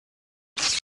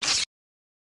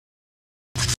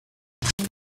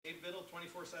Dave Biddle,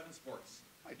 24/7 Sports.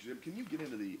 Hi, Jim. Can you get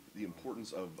into the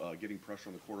importance of getting pressure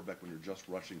on the quarterback when you're just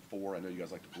rushing four? I know you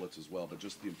guys like to blitz as well, but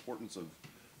just the importance of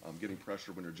getting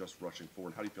pressure when you're just rushing four,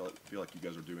 and how do you feel like you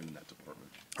guys are doing in that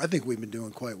department? I think we've been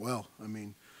doing quite well. I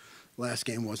mean, last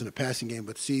game wasn't a passing game,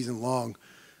 but season long,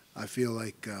 I feel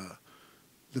like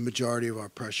the majority of our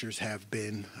pressures have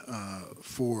been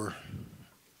for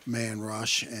man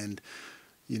rush, and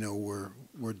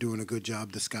we're doing a good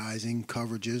job disguising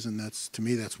coverages, and to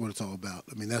me that's what it's all about.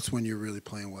 I mean, that's when you're really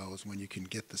playing well, is when you can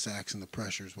get the sacks and the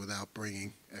pressures without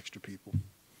bringing extra people.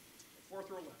 Fourth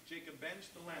row left, Jacob Bench,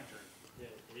 the Lantern. Yeah,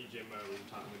 hey Jim, we were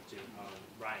talking with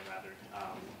Ryan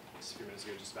just a few minutes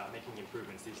ago, just about making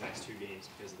improvements these next two games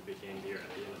because of the big game here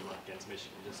at the end of the month against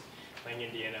Michigan. Just playing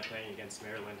Indiana, playing against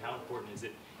Maryland. How important is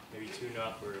it maybe tune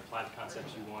up or apply the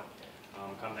concepts you want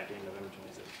come that game November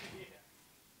 26th?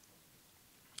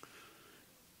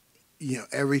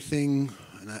 Everything,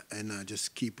 and I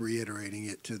just keep reiterating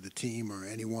it to the team or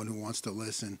anyone who wants to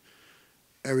listen,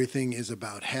 everything is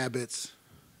about habits,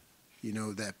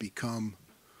 that become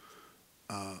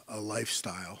a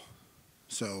lifestyle.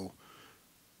 So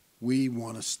we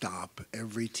want to stop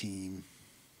every team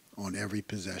on every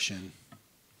possession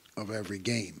of every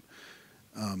game.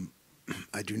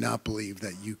 I do not believe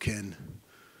that you can,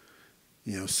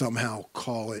 somehow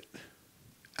call it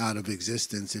out of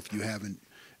existence if you haven't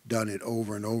done it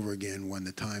over and over again when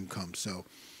the time comes. So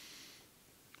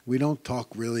we don't talk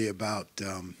really about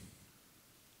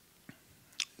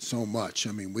so much.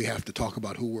 I mean, we have to talk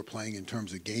about who we're playing in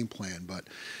terms of game plan, but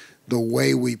the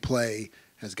way we play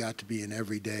has got to be an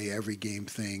everyday, every game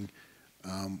thing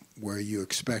where you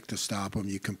expect to stop them,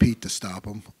 you compete to stop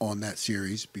them on that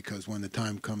series, because when the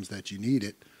time comes that you need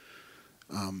it,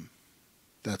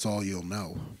 that's all you'll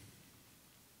know.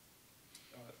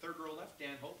 Third row left,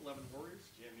 Dan Hope, 11 Warriors.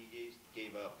 Jim, you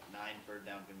gave up 9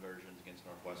 third-down conversions against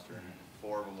Northwestern.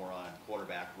 4 of them were on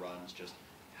quarterback runs. Just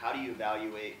how do you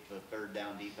evaluate the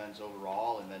third-down defense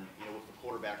overall? And then, with the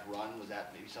quarterback run, was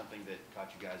that maybe something that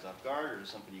caught you guys off guard, or is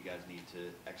something you guys need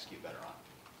to execute better on?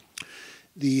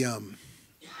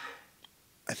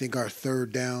 I think our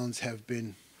third downs have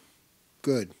been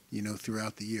good,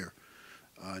 throughout the year.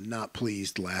 Not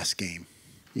pleased last game.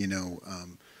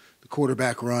 The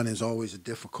quarterback run is always a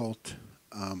difficult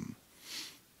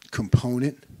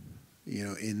component,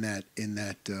 in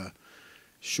that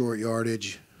short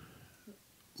yardage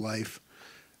life.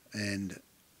 And,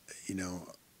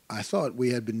 I thought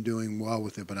we had been doing well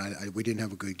with it, but we didn't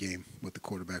have a good game with the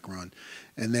quarterback run.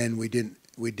 And then we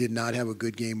did not have a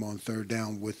good game on third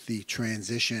down with the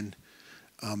transition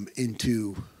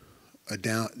into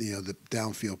the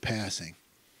downfield passing.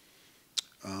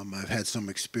 I've had some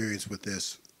experience with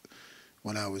this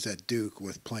when I was at Duke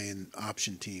with playing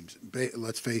option teams.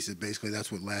 Let's face it, basically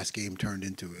that's what last game turned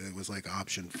into. It was like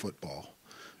option football.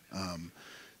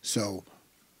 So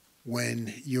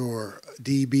when your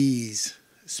DBs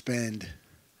spend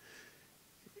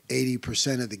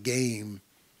 80% of the game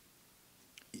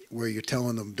where you're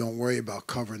telling them don't worry about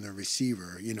covering the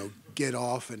receiver, get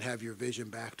off and have your vision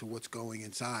back to what's going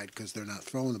inside because they're not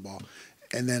throwing the ball.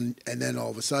 And then all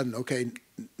of a sudden, okay,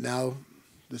 now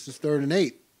this is 3rd and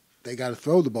 8. They got to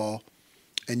throw the ball,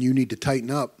 and you need to tighten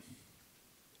up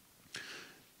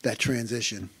that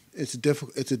transition. It's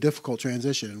a difficult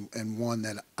transition, and one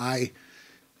that I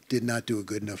did not do a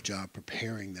good enough job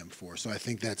preparing them for. So I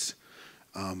think that's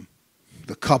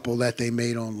the couple that they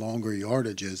made on longer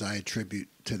yardages, I attribute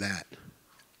to that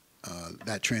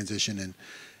transition,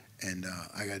 and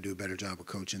I got to do a better job of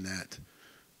coaching that.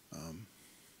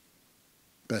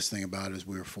 Best thing about it is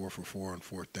we were 4 for 4 on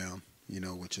 4th down,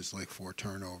 which is like 4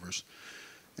 turnovers.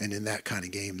 And in that kind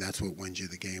of game, that's what wins you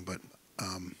the game. But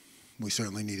we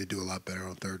certainly need to do a lot better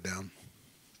on 3rd down.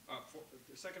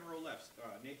 The second row left,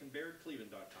 Nathan Baird,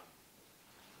 Cleveland.com.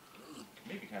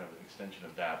 Maybe kind of an extension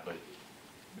of that, but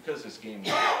because this game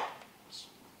was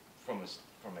from a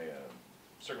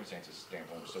circumstances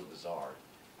standpoint was so bizarre,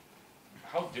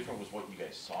 how different was what you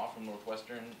guys saw from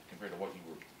Northwestern compared to what you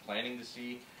were planning to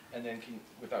see? And then,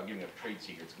 without giving up trade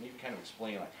secrets, can you kind of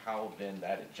explain how then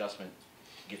that adjustment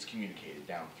gets communicated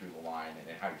down through the line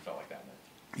and how you felt like that went?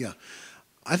 Yeah,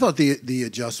 I thought the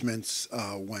adjustments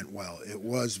went well. It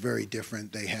was very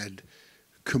different. They had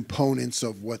components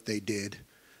of what they did,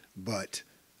 but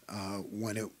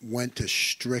when it went to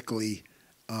strictly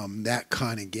that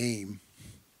kind of game,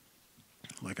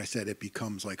 like I said, it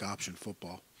becomes like option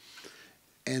football.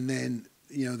 And then,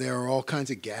 there are all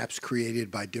kinds of gaps created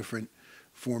by different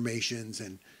formations,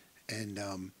 and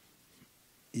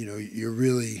you're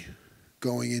really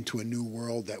going into a new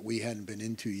world that we hadn't been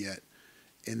into yet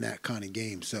in that kind of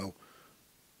game. So,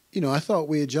 I thought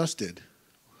we adjusted.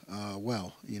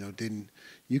 well.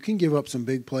 You can give up some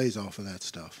big plays off of that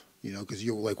stuff, because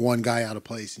you're like one guy out of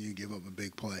place and you give up a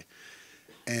big play.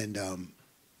 And,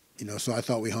 so I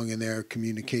thought we hung in there,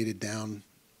 communicated down,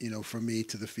 from me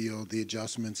to the field, the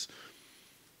adjustments,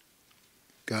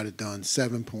 got it done,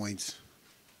 7 points.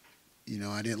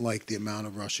 I didn't like the amount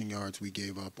of rushing yards we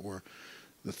gave up or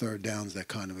the third downs that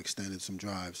kind of extended some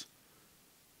drives.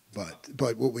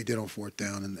 But what we did on fourth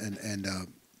down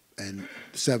and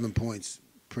 7 points,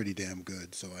 pretty damn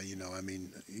good. So, you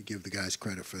give the guys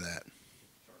credit for that.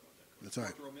 Sorry about that. That's all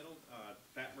right. Fourth row middle,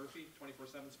 Pat Murphy,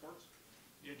 24/7 Sports.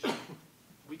 Yeah, Jim,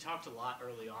 we talked a lot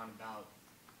early on about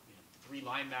three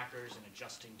linebackers and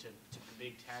adjusting to the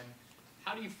Big Ten.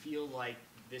 How do you feel like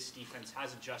this defense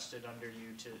has adjusted under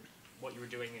you to what you were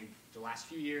doing in the last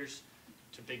few years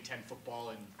to Big Ten football?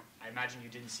 And I imagine you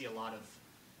didn't see a lot of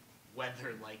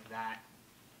weather like that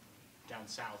down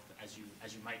south as you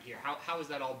might hear. How has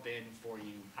that all been for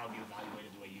you? How have you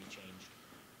evaluated the way you've changed?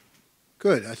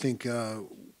 Good. I think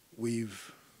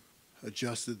we've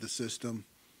adjusted the system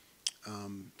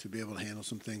to be able to handle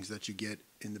some things that you get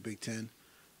in the Big Ten.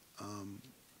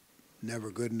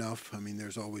 Never good enough.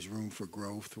 There's always room for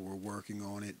growth. We're working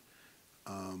on it.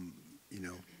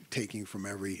 Taking from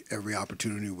every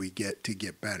opportunity we get to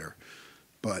get better.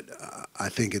 But I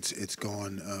think it's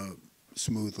gone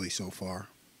smoothly so far.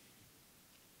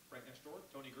 Right next door,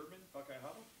 Tony Gerben, Buckeye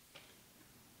Huddle.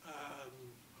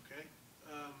 Okay.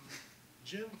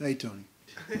 Jim, Hey, Tony.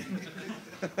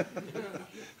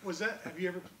 have you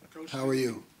ever coached? How are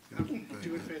you? I'm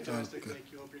doing fantastic, good.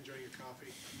 thank you. Hope you're enjoying your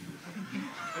coffee.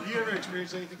 Have you ever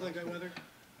experienced anything like that weather?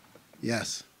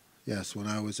 Yes. When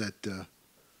I was at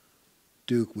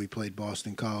Duke, we played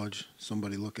Boston College.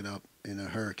 Somebody look it up, in a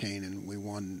hurricane, and we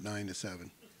won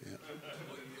 9-7. Yeah.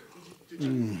 Did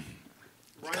you?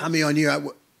 How many on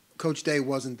you? Coach Day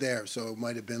wasn't there, so it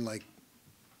might have been like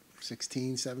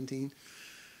 16, 17.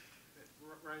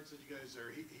 Ryan said you guys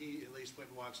he at least went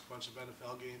and watched a bunch of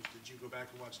NFL games. Did you go back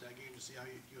and watch that game to see how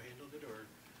you handled it, or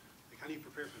how do you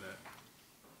prepare for that?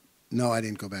 No, I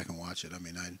didn't go back and watch it.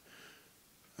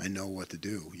 I know what to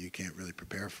do. You can't really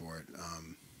prepare for it.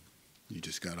 You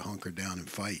just got to hunker down and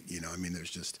fight. There's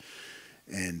just,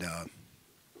 and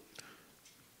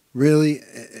really,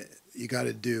 you got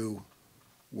to do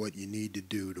what you need to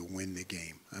do to win the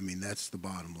game. That's the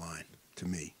bottom line to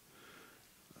me.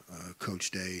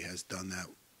 Coach Day has done that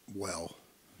well,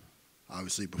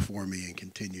 obviously before me, and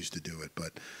continues to do it.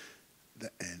 But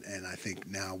and I think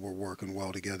now we're working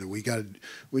well together.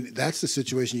 That's the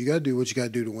situation. You got to do what you got to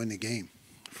do to win the game.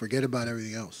 Forget about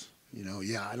everything else.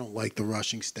 Yeah, I don't like the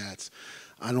rushing stats.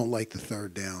 I don't like the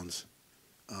third downs.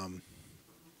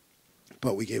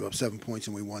 But we gave up 7 points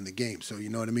and we won the game. So you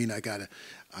know what I mean? I gotta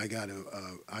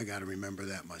remember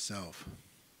that myself.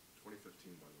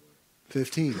 2015, by the way.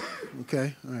 15.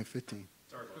 Okay. All right, 15.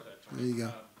 Sorry about that, There Tony. you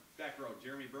go. Back row,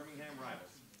 Jeremy Birmingham,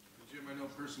 Rivals. Jim, I know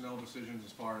personnel decisions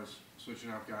as far as switching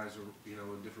out guys or,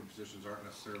 in different positions aren't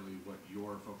necessarily what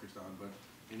you're focused on, but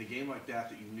in a game like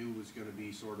that you knew was going to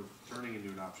be sort of turning into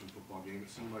an option football game, it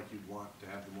seemed like you'd want to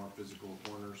have the more physical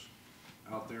corners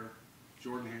out there.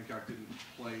 Jordan Hancock didn't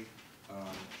play.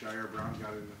 Jair Brown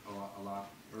got in a lot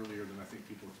earlier than I think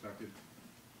people expected.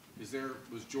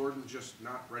 Was Jordan just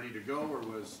not ready to go, or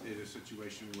was it a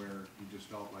situation where you just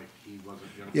felt like he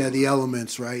wasn't going to? Yeah, the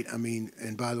elements, right?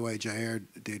 And by the way, Jair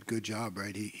did a good job,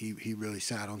 right? He really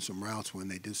sat on some routes when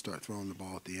they did start throwing the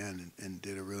ball at the end, and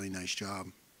did a really nice job.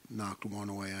 Knocked one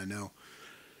away, I know.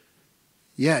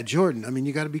 Yeah, Jordan,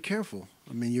 you got to be careful.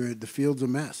 The field's a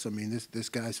mess. This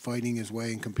guy's fighting his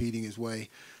way and competing his way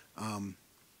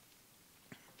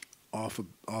off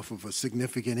of a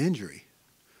significant injury.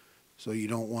 So you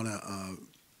don't want to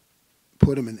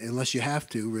put him in, unless you have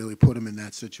to, really put him in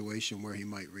that situation where he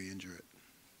might re-injure it.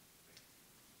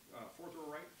 Fourth row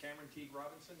right, Cameron Teague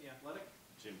Robinson, The Athletic.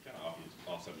 Jim, kind of obvious,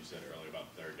 also you said earlier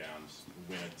about third downs.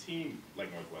 When a team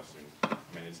like Northwestern,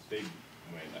 they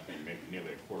win, I think, maybe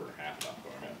nearly a quarter and a half without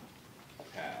throwing a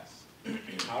pass.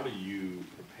 How do you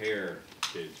prepare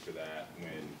kids for that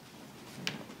when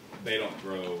they don't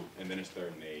throw and then it's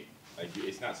 3rd and 8?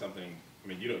 It's not something.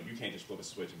 You can't just flip a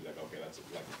switch and be like, okay, let's go.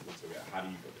 How do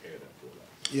you prepare them for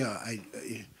that? Yeah, I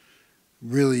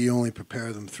really you only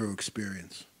prepare them through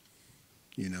experience,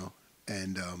 and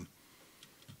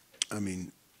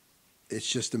it's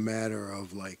just a matter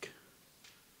of I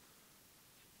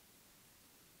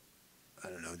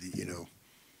don't know,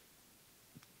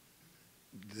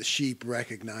 the sheep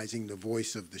recognizing the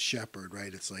voice of the shepherd,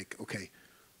 right? It's like, okay,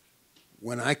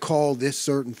 when I call this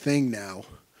certain thing now,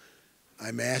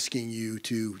 I'm asking you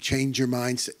to change your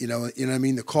mindset. You know what I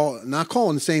mean? The call, not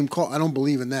calling the same call. I don't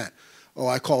believe in that. oh,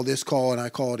 I call this call and I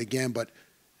call it again, but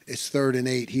it's 3rd and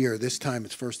 8 here. This time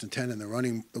it's 1st and 10 and they're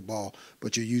running the ball,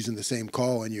 but you're using the same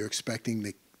call and you're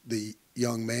expecting the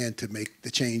young man to make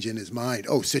the change in his mind.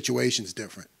 Oh, situation's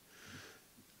different.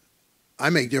 I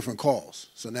make different calls.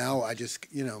 So now I just,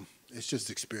 it's just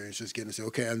experience, just getting to say,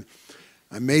 okay,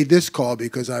 I made this call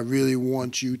because I really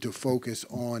want you to focus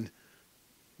on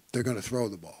they're going to throw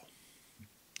the ball,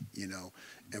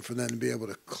 and for them to be able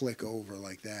to click over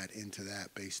like that into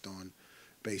that based on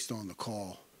the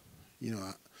call,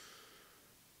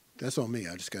 that's on me.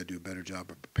 I just got to do a better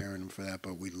job of preparing them for that,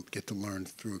 but we get to learn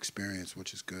through experience,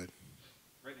 which is good.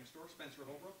 Right next door, Spencer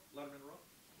Holbrook, Letterman Row.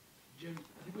 Jim,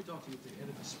 I think we talked to you at the end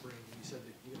of the spring, and you said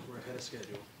that you guys were ahead of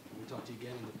schedule. And we talked to you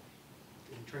again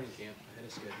in training camp, ahead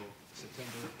of schedule,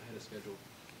 September, ahead of schedule.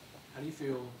 How do you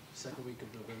feel second week of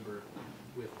November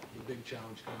with the big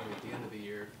challenge coming at the end of the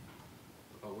year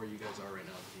about where you guys are right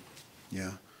now?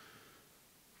 Yeah.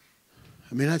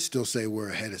 I mean, I'd still say we're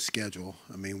ahead of schedule.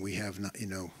 I mean, we have not,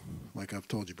 like I've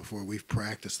told you before, we've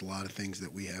practiced a lot of things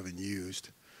that we haven't used.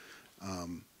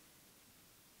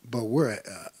 But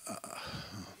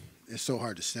it's so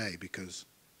hard to say because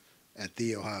at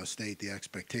The Ohio State, the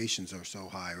expectations are so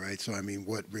high, right? So, I mean,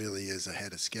 what really is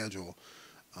ahead of schedule?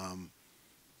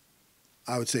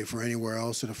 I would say for anywhere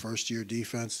else in a first-year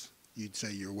defense, you'd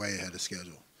say you're way ahead of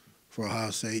schedule. For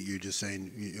Ohio State, you're just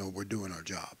saying, we're doing our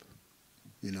job.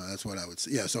 That's what I would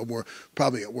say. Yeah, so we're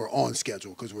on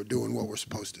schedule because we're doing what we're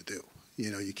supposed to do.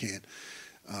 You can't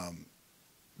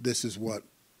this is what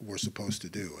we're supposed to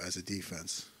do as a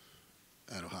defense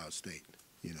at Ohio State.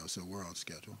 So we're on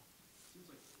schedule. Seems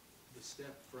like the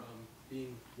step from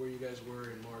being where you guys were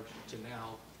in March to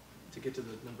now to get to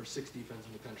the number 6 defense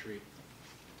in the country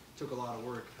took a lot of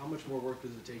work. How much more work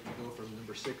does it take to go from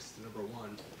number 6 to number 1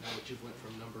 now that you've went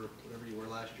from number whatever you were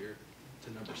last year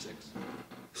to number 6?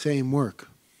 Same work.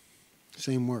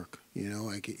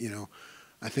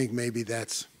 I think maybe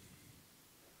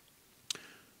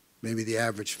maybe the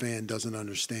average fan doesn't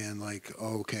understand, like,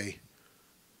 oh, okay,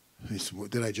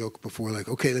 did I joke before? Like,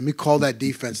 okay, let me call that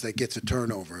defense that gets a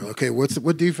turnover. Okay,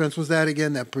 what defense was that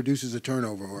again that produces a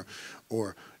turnover?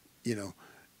 Or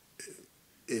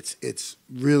it's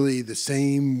really the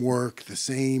same work, the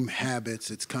same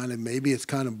habits. Maybe it's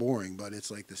kind of boring, but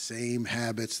it's like the same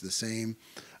habits, the same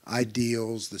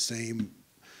ideals, the same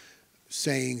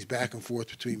sayings back and forth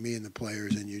between me and the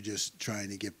players, and you're just trying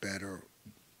to get better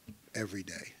every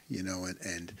day,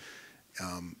 and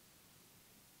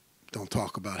don't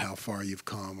talk about how far you've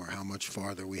come or how much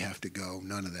farther we have to go.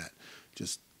 None of that.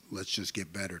 Let's just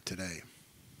get better today.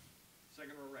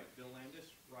 Second row right, Bill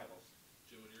Landis, Rivals.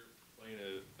 Jim, when you're playing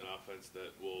an offense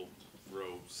that will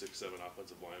throw 6-7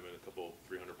 offensive linemen, a couple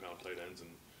 300-pound tight ends, and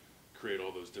create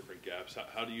all those different gaps,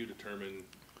 how do you determine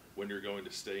when you're going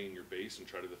to stay in your base and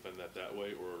try to defend that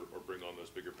way, or bring on those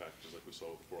bigger packages like we saw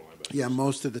with 4 linebackers? Yeah,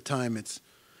 most of the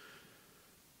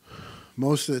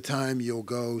time you'll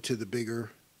go to the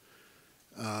bigger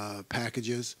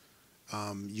packages.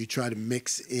 You try to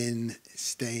mix in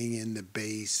staying in the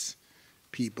base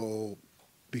people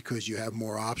because you have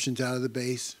more options out of the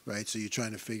base, right? So you're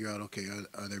trying to figure out, okay,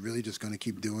 are they really just going to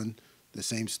keep doing the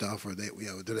same stuff, or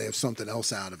do they have something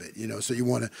else out of it? So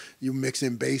you mix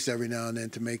in base every now and then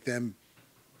to make them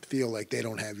feel like they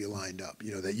don't have you lined up.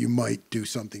 That you might do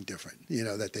something different.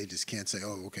 That they just can't say,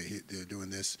 oh, okay, they're doing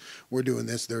this, we're doing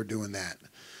this, they're doing that.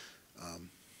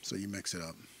 So you mix it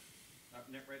up.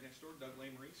 Right next door, Doug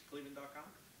Lane Reese, Cleveland.com.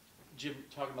 Jim,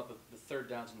 talking about the 3rd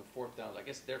downs and the 4th downs, I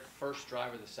guess their first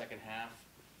drive of the second half,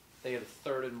 they had a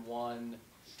 3rd and 1.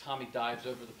 Tommy dives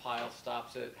over the pile,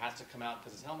 stops it, has to come out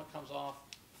because his helmet comes off.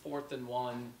 4th and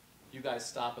 1, you guys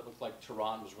stop it. Looked like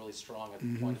Tehran was really strong at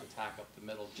the point of attack up the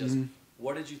middle. Just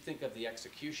what did you think of the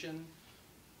execution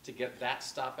to get that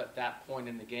stop at that point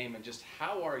in the game, and just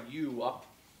how are you up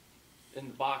in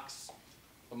the box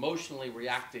emotionally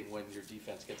reacting when your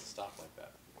defense gets a stop like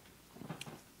that?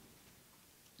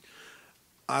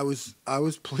 I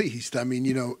was pleased. I mean,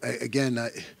 again,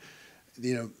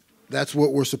 that's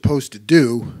what we're supposed to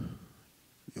do.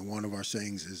 One of our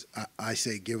sayings is, I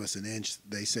say give us an inch,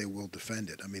 they say we'll defend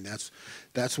it. I mean,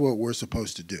 that's what we're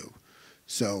supposed to do.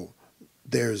 So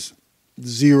there's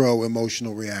zero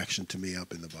emotional reaction to me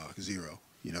up in the box, zero,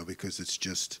 because it's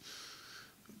just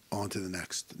on to the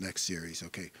next series.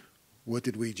 Okay, what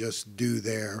did we just do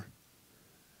there?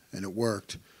 And it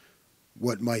worked.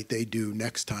 What might they do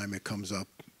next time it comes up?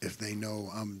 If they know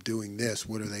I'm doing this,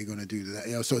 what are they going to do to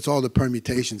that? So it's all the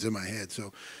permutations in my head.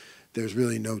 So there's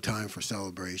really no time for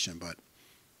celebration, but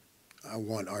I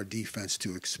want our defense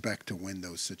to expect to win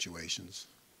those situations.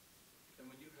 And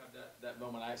when you have that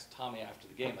moment, I asked Tommy after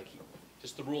the game, like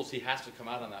just the rules, he has to come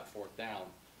out on that fourth down.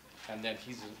 And then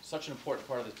he's such an important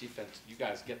part of this defense. You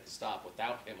guys get the stop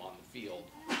without him on the field.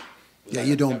 Yeah,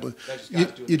 you don't.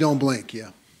 You don't blink.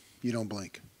 Yeah, you don't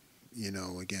blink. You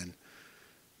know, again,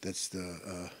 that's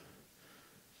the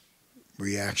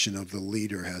reaction of the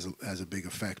leader has a big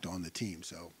effect on the team.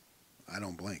 So I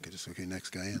don't blink. I just okay, next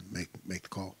guy in, make the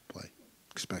call, play,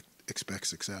 expect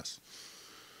success.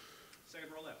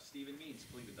 Second row left, Stephen Means,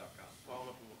 Cleveland.com. Following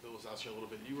up on what Bill was asking a little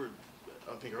bit, you were,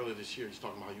 I think earlier this year, just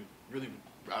talking about how you really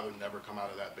rather never come out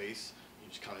of that base. You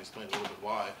just kind of explained a little bit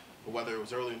why. But whether it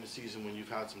was early in the season when you've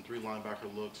had some 3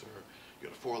 linebacker looks, or you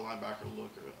had a 4 linebacker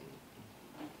look, or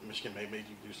Michigan may make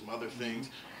you do some other things,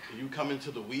 do you come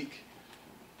into the week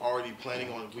already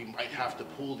planning on we might have to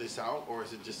pull this out, or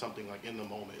is it just something like in the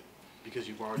moment because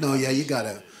you've already? No, yeah, you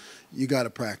gotta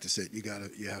practice it.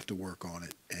 You have to work on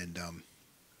it, and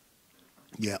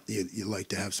yeah, you like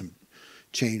to have some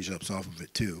change ups off of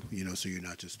it too. You know, so you're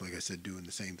not just like I said doing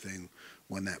the same thing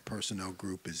when that personnel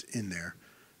group is in there.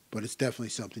 But it's definitely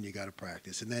something you got to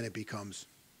practice, and then it becomes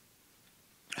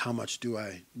how much do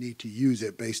I need to use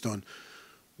it based on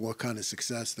what kind of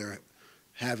success they're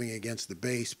having against the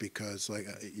base, because like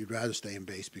you'd rather stay in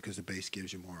base because the base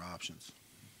gives you more options.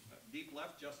 Deep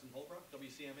left, Justin Holbrook,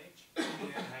 WCMH.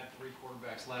 Indiana had 3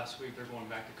 quarterbacks last week. They're going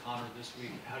back to Connor this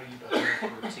week. How do you prepare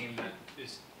for a team that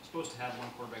is supposed to have 1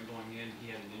 quarterback going in?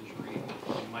 He had an injury.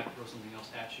 He might throw something else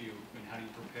at you. I mean, how do you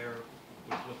prepare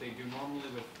with what they do normally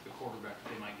with the quarterback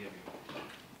that they might give you?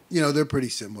 You know, they're pretty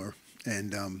similar,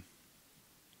 and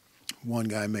one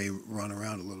guy may run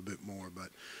around a little bit more, but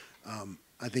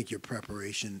I think your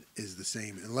preparation is the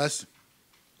same, unless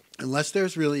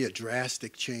there's really a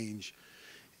drastic change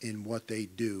in what they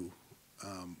do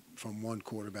from one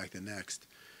quarterback to the next.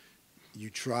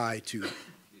 You try to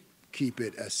keep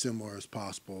it as similar as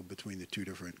possible between the 2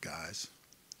 different guys.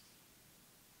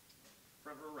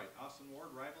 Front row right, Austin Ward,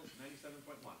 Rivals,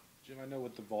 97.1. Jim, I know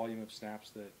with the volume of snaps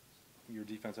that your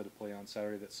defense had to play on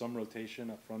Saturday that some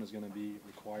rotation up front is going to be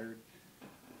required.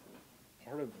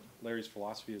 Part of Larry's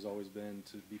philosophy has always been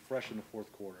to be fresh in the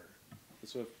fourth quarter.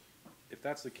 So if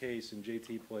that's the case and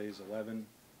JT plays 11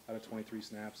 out of 23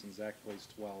 snaps and Zach plays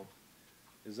 12,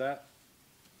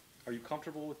 are you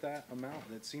comfortable with that amount?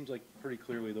 It seems like pretty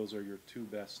clearly those are your 2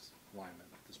 best linemen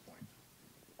at this point.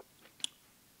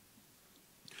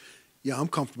 Yeah, I'm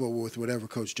comfortable with whatever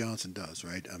Coach Johnson does,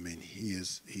 right? I mean,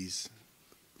 he's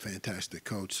a fantastic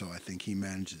coach, so I think he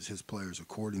manages his players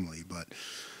accordingly. But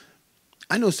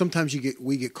I know sometimes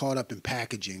we get caught up in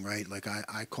packaging, right? Like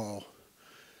I call.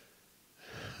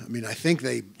 I mean, I think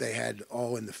they had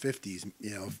all in the 50s,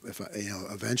 you know,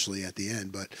 eventually at the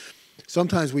end. But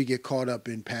sometimes we get caught up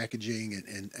in packaging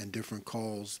and different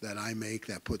calls that I make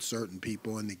that put certain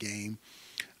people in the game.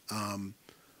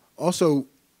 Also,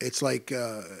 it's like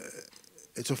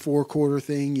it's a 4-quarter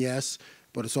thing, yes,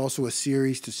 but it's also a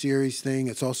series-to-series thing.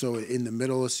 It's also in the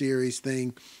middle of series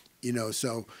thing, you know.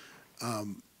 So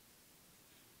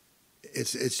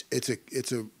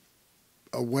it's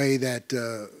a way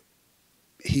that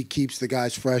he keeps the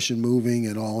guys fresh and moving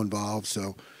and all involved.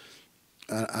 So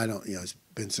I don't, you know, it's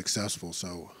been successful.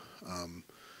 So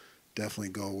definitely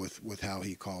go with how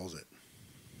he calls it.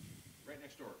 Right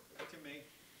next door, Tim May,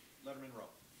 Letterman Row.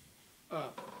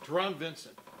 Teron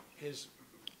Vincent,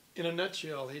 in a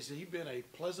nutshell, has he been a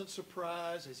pleasant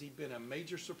surprise? Has he been a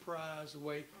major surprise,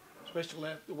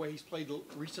 especially the way he's played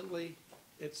recently,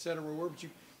 et cetera? Where would you?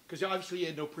 Because obviously you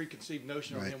had no preconceived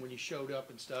notion of him when you showed up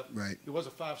and stuff. Right. He was a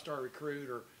 5-star recruit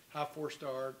or high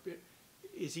 4-star.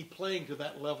 Is he playing to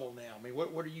that level now? I mean,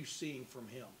 what are you seeing from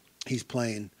him? He's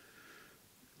playing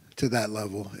to that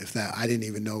level. If that, I didn't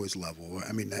even know his level.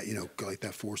 I mean, that, you know, like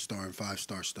that 4-star and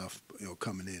 5-star stuff, you know,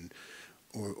 coming in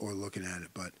or looking at it.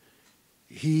 But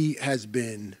he has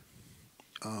been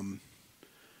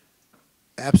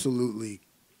absolutely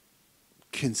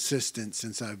consistent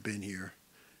since I've been here.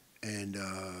 And,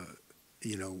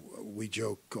 you know, we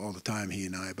joke all the time, he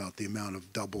and I, about the amount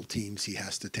of double teams he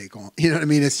has to take on. You know what I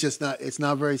mean? It's just it's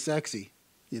not very sexy,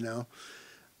 you know.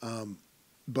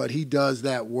 But he does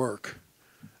that work.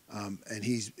 And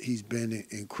he's been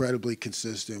incredibly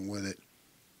consistent with it.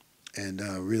 And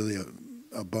really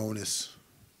a bonus,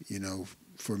 you know,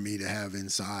 for me to have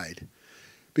inside.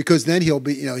 Because then he'll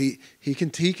be, you know, he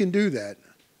can do that.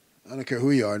 I don't care who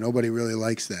you are. Nobody really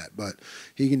likes that. But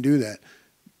he can do that.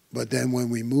 But then when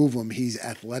we move him, he's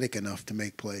athletic enough to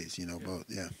make plays, you know, both,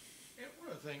 yeah. And one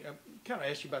other thing, I kind of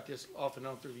asked you about this off and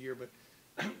on through the year, but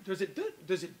does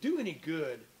it do any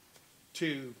good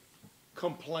to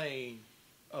complain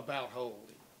about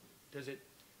holding?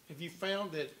 Have you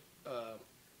found that, I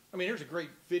mean, there's a great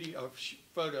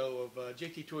photo of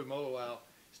JT Tuimoloau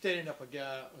standing up a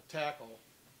tackle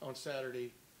on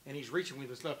Saturday, and he's reaching with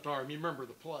his left arm. You remember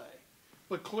the play.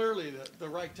 But clearly the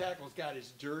right tackle's got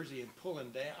his jersey and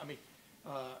pulling down. I mean,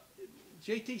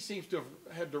 JT seems to have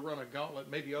had to run a gauntlet,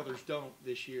 maybe others don't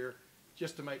this year,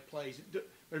 just to make plays. But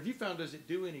have you found, does it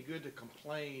do any good to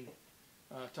complain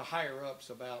to higher-ups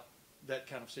about that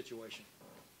kind of situation?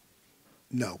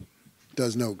 No,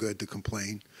 does no good to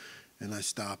complain. And I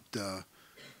stopped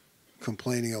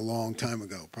complaining a long time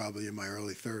ago, probably in my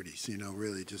early 30s. You know,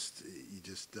 really,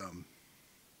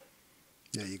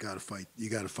 yeah, you got to fight. You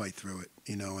got to fight through it.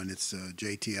 You know, and it's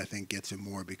JT. I think gets it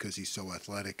more because he's so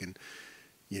athletic, and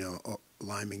you know,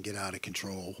 linemen get out of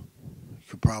control. You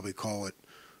could probably call it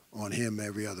on him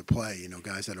every other play. You know,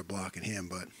 guys that are blocking him,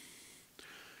 but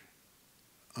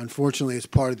unfortunately, it's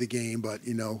part of the game. But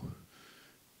you know,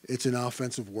 it's an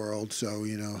offensive world, so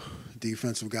you know,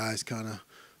 defensive guys kind of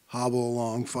hobble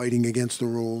along, fighting against the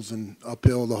rules and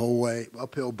uphill the whole way,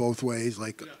 uphill both ways,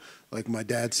 like my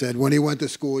dad said when he went to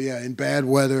school. Yeah, in bad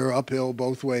weather, uphill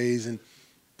both ways, and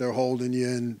they're holding you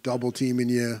and double teaming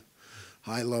you,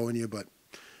 high-lowing you. But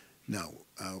no,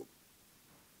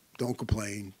 don't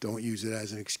complain. Don't use it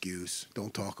as an excuse.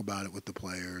 Don't talk about it with the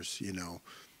players. You know.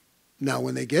 Now,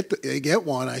 when they get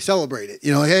one, I celebrate it.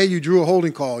 You know, hey, you drew a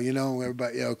holding call. You know,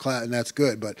 everybody, you know, and that's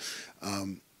good. But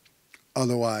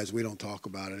otherwise, we don't talk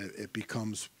about it. It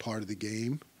becomes part of the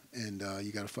game, and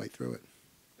you got to fight through it.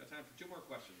 Got time for two more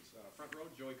questions. Front row,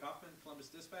 Joey Kaufman, Columbus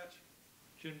Dispatch.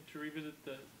 Jim, to revisit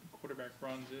the quarterback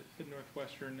runs at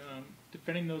Northwestern,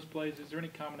 defending those plays, is there any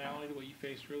commonality to what you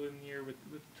faced earlier in the year with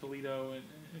Toledo and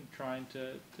trying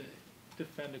to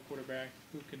defend a quarterback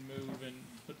who can move, and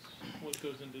what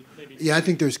goes into maybe? Yeah, I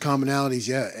think there's commonalities.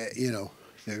 Yeah, you know,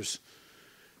 there's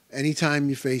anytime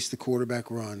you face the quarterback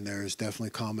run, there's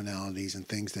definitely commonalities and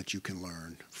things that you can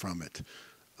learn from it.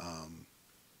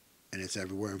 And it's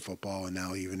everywhere in football, and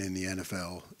now even in the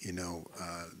NFL, you know,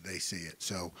 they see it.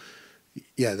 So,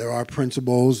 yeah, there are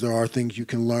principles. There are things you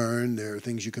can learn. There are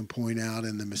things you can point out,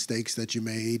 and the mistakes that you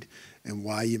made, and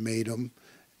why you made them,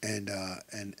 and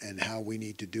how we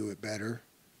need to do it better,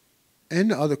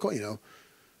 and other, you know.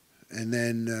 And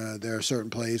then there are certain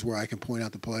plays where I can point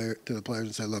out to the players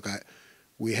and say, look,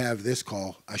 we have this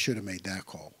call. I should have made that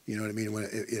call. You know what I mean? When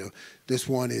you know, this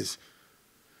one is,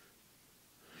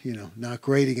 you know, not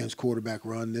great against quarterback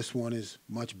run. This one is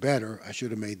much better. I should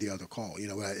have made the other call. You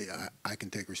know, I can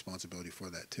take responsibility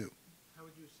for that too. How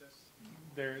would you assess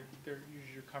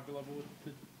usually your comfort level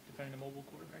with defending a mobile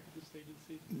quarterback at this stage of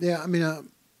the season? Yeah, I mean,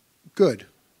 good.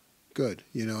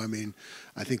 You know, I mean,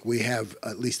 I think we have,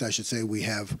 at least I should say, we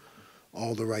have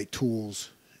all the right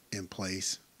tools in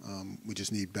place. We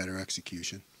just need better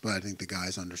execution. But I think the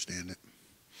guys understand it.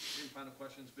 Three final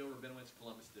questions. Bill Rabinowitz,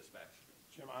 Columbus Dispatch.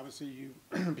 Jim, obviously you,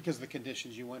 because of the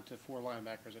conditions, you went to four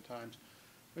linebackers at times.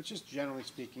 But just generally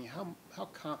speaking, how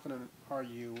confident are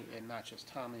you in not just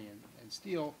Tommy and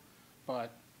Steele,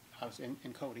 but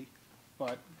in Cody,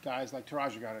 but guys like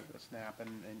Taraji got a snap and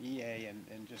EA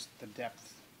and just the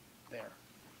depth there?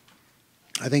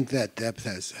 I think that depth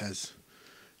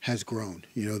has grown.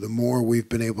 You know, the more we've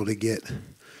been able to get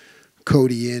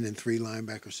Cody in three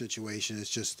linebacker situation, it's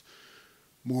just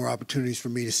more opportunities for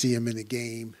me to see him in the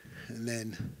game, and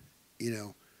then, you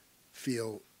know,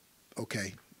 feel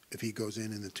okay if he goes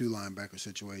in the two linebacker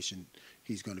situation,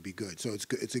 he's going to be good. So it's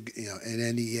good. It's a, you know,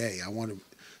 and NEA, I want to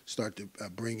start to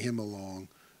bring him along,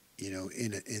 you know,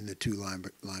 in the two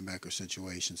linebacker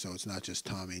situation. So it's not just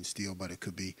Tommy and Steele, but it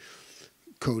could be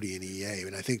Cody and EA.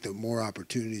 And I think the more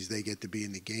opportunities they get to be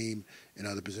in the game in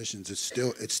other positions, it's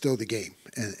still the game.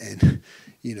 And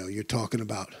you know, you're talking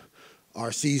about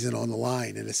our season on the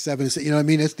line, and it's 7, you know what I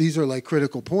mean? These are like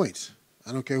critical points.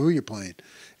 I don't care who you're playing.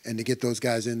 And to get those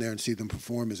guys in there and see them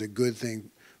perform is a good thing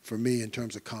for me in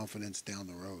terms of confidence down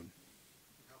the road.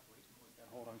 That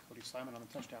hold on Cody Simon on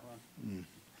the touchdown run.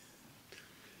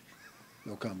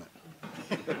 No comment.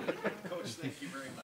 Coach, thank you very much.